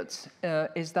compatriots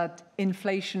is that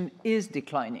inflation is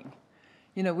declining.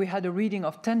 You know, we had a reading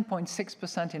of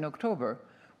 10.6% in October.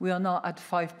 We are now at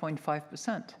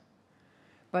 5.5%.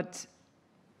 But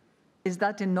is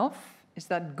that enough? Is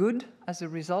that good as a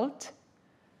result?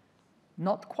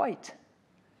 Not quite.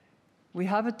 We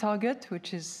have a target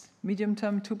which is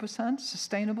medium-term 2%,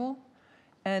 sustainable,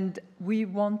 and we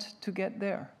want to get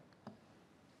there.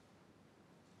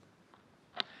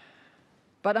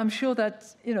 But I'm sure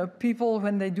that people,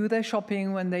 when they do their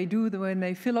shopping, when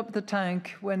they fill up the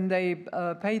tank, when they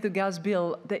pay the gas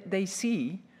bill, they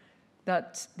see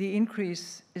that the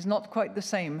increase is not quite the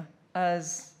same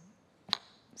as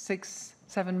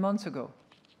 6-7 months ago.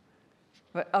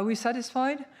 But are we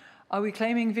satisfied? Are we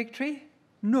claiming victory?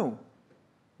 No.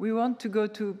 We want to go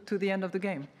to the end of the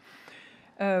game.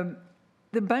 The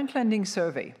bank lending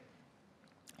survey.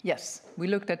 Yes, we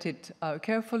looked at it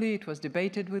carefully. It was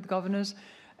debated with governors.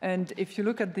 And if you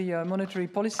look at the monetary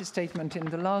policy statement in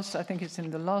the last, I think it's in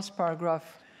the last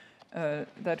paragraph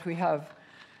that we have,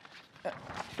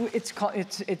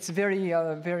 It's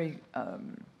very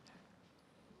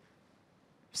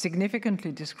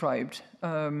significantly described.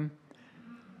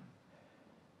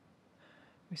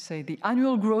 We say the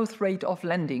annual growth rate of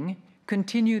lending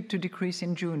continued to decrease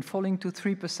in June, falling to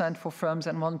 3% for firms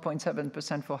and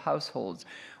 1.7% for households,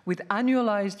 with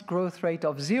annualized growth rate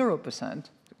of 0%,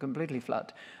 completely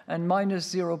flat, and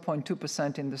minus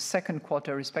 0.2% in the second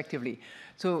quarter, respectively.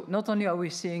 So not only are we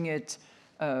seeing it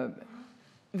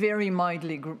very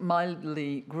mildly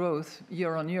growth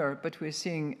year on year, but we're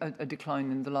seeing a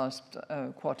decline in the last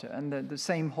quarter, and the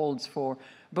same holds for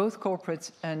both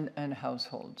corporates and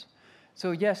households.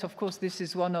 So yes, of course, this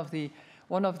is one of the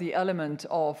elements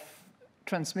of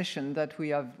transmission that we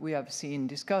have seen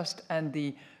discussed, and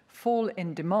the fall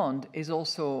in demand is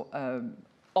also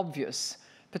obvious,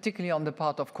 particularly on the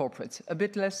part of corporates. A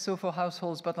bit less so for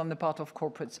households, but on the part of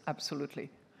corporates, absolutely,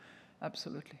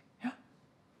 absolutely. Yeah.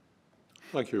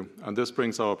 Thank you. And this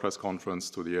brings our press conference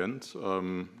to the end.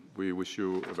 We wish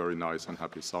you a very nice and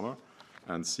happy summer,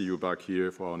 and see you back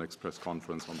here for our next press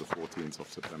conference on the 14th of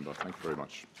September. Thank you very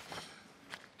much.